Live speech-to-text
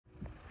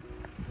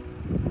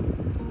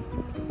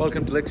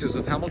Welcome to Lexus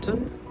of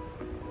Hamilton.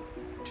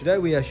 Today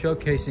we are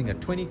showcasing a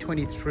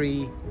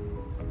 2023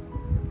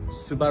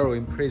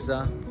 Subaru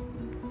Impreza.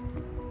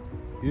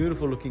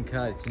 Beautiful looking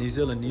car. It's New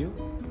Zealand new.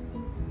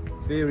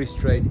 Very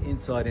straight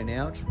inside and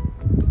out.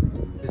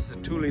 This is a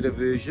 2-litre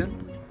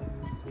version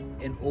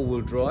in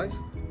all-wheel drive.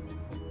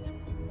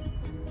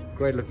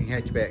 Great looking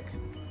hatchback.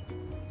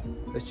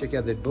 Let's check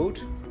out that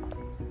boot.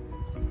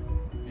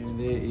 And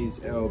there is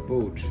our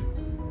boot.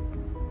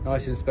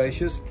 Nice and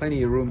spacious,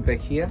 plenty of room back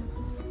here.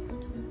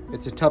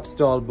 It's a tub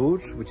style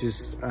boot, which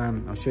is,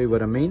 I'll show you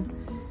what I mean.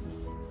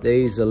 There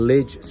is a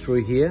ledge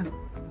through here.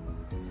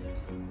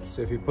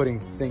 So if you're putting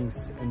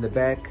things in the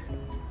back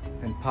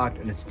and parked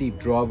in a steep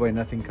driveway,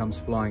 nothing comes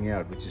flying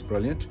out, which is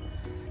brilliant.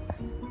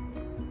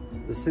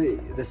 The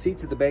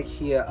seats at the back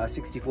here are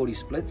 60-40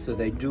 split, so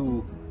they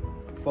do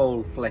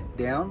fold flat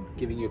down,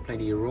 giving you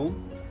plenty of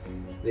room.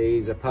 There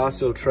is a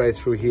parcel tray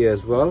through here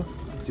as well,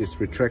 just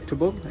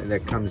retractable, and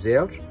that comes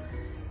out.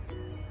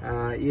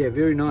 Yeah,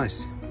 very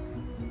nice.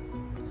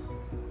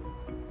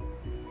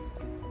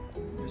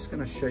 Just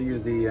going to show you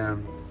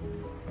the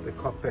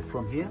cockpit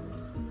from here,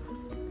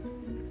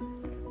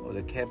 or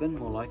the cabin,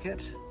 more like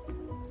it.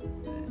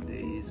 And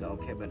there is our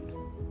cabin.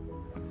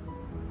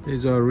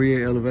 There's our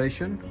rear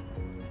elevation.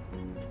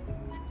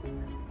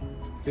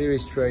 Very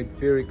straight,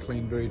 very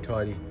clean, very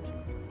tidy.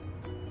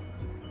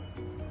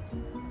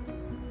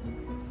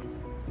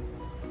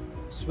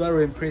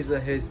 Subaru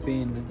Impreza has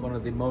been one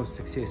of the most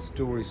success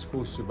stories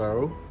for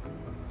Subaru.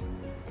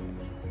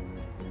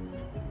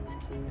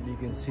 And you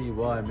can see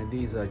why. I mean,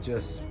 these are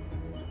just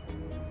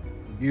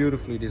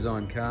beautifully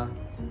designed car.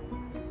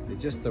 They're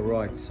just the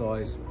right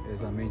size,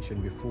 as I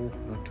mentioned before.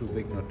 Not too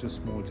big, not too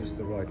small, just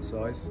the right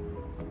size.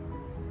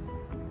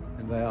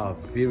 And they are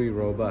very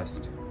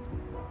robust.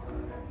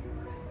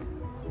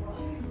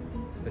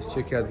 Let's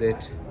check out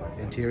that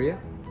interior.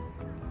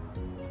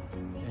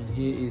 And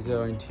here is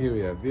our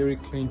interior. Very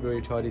clean,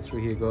 very tidy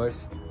through here,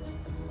 guys.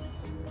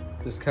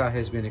 This car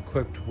has been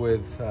equipped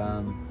with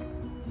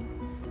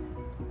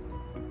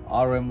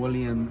RM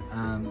William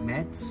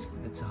mats.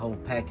 It's a whole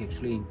pack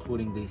actually,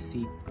 including the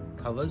seat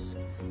covers.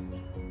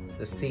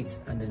 The seats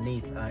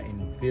underneath are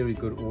in very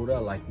good order,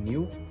 like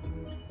new.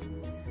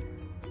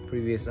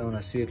 Previous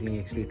owner certainly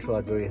actually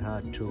tried very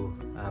hard to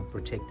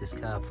protect this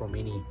car from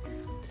any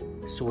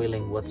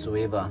soiling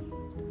whatsoever.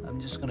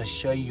 I'm just going to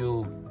show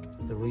you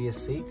the rear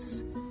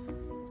seats.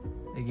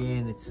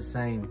 Again, it's the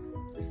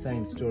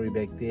same story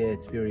back there.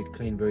 It's very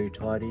clean, very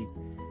tidy.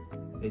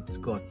 It's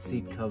got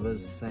seat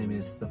covers, same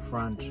as the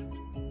front.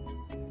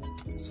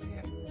 So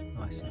yeah,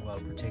 nice and well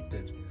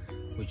protected,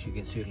 which you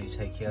can certainly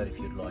take out if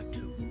you'd like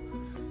to.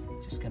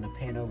 Just going to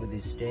pan over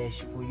this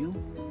dash for you.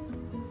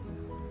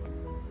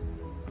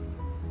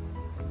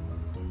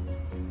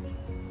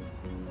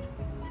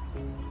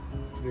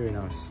 Very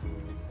nice.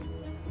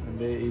 And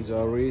there is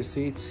our rear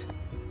seats.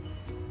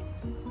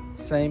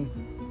 Same,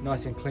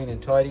 nice and clean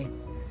and tidy.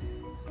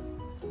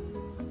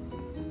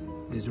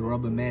 There's the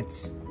rubber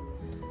mats,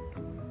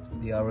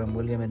 the RM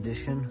William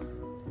edition.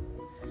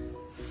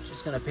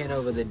 Just going to pan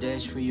over the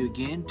dash for you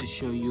again to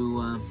show you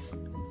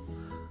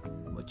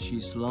what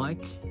she's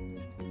like.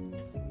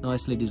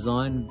 Nicely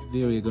designed,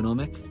 very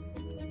ergonomic.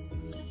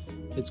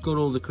 It's got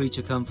all the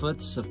creature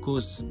comforts. Of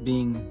course,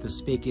 being the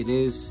spec it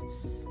is,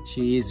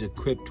 she is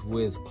equipped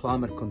with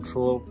climate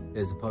control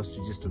as opposed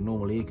to just a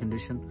normal air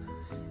condition.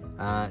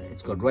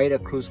 It's got radar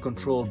cruise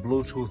control,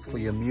 Bluetooth for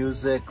your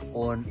music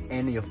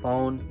and your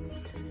phone.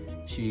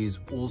 She's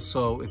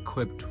also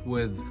equipped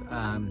with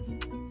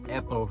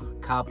Apple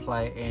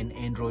CarPlay and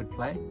Android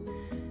Play,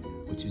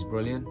 which is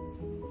brilliant.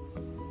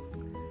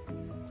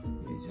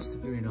 Yeah, just a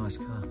very nice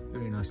car,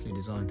 very nicely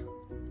designed.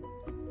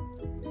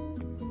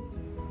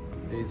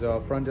 There's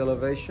our front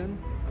elevation.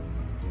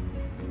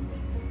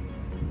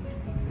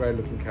 Great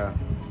looking car.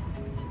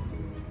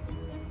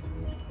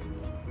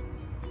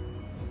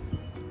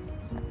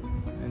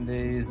 And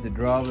there's the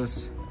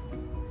driver's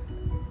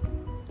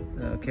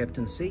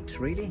captain's seat,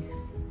 really.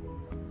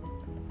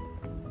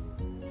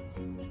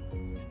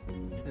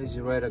 There's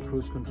your radar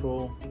cruise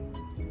control.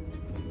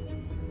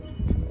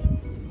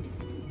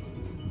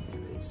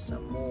 There's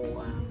some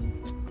more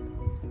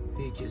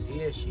features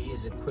here. She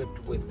is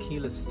equipped with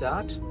keyless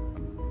start,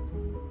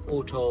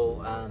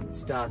 auto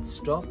start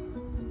stop,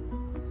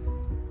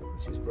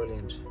 which is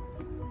brilliant.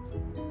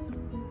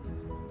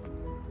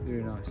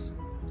 Very nice.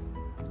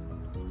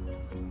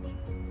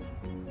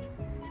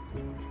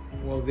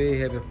 Well, there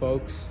you have it,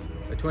 folks.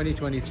 A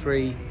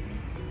 2023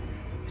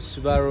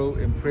 Subaru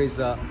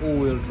Impreza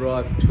all-wheel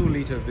drive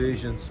 2-litre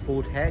version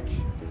sport hatch.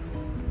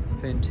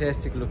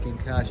 Fantastic looking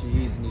car. She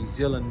is New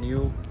Zealand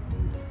new.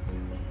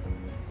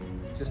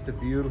 Just a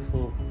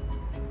beautifully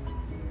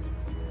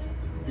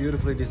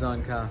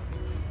designed car.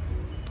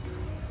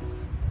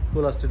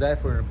 Call us today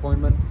for an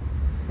appointment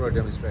for a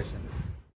demonstration.